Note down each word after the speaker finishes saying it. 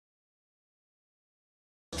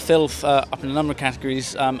filth up in a number of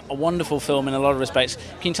categories. A wonderful film in a lot of respects.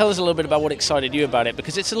 Can you tell us a little bit about what excited you about it?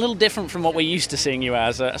 Because it's a little different from what we're used to seeing you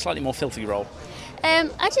as, a slightly more filthy role.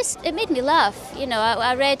 It made me laugh. You know,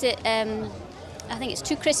 I read it, I think it's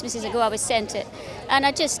 2 Christmases ago I was sent it, and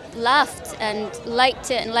I just laughed and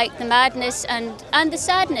liked it and liked the madness and the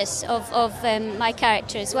sadness of my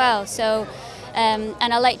character as well. So, and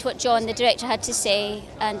I liked what John, the director, had to say,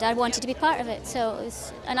 and I wanted to be part of it. So,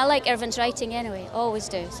 and I like Irvin's writing anyway, always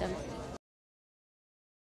do. So.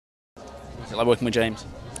 Is it like working with James?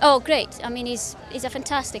 Oh, great! I mean, he's a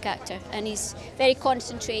fantastic actor, and he's very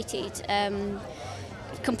concentrated.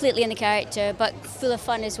 Completely in the character, but full of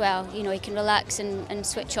fun as well. You know, he can relax and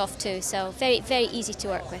switch off too, so very, very easy to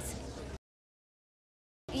work with.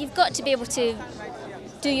 You've got to be able to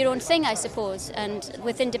do your own thing, I suppose, and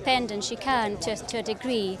with independence you can to a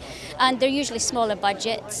degree, and they're usually smaller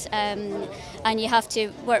budgets, and you have to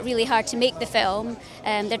work really hard to make the film.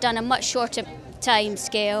 They're done a much shorter time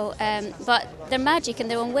scale, but they're magic in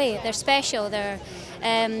their own way. They're special,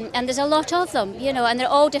 and there's a lot of them, you know, and they're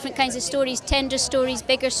all different kinds of stories, tender stories,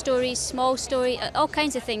 bigger stories, small story, all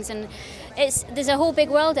kinds of things, and there's a whole big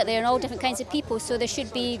world out there and all different kinds of people, so there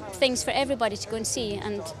should be things for everybody to go and see,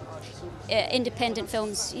 and independent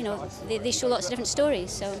films, you know, they show lots of different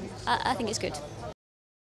stories, so I think it's good.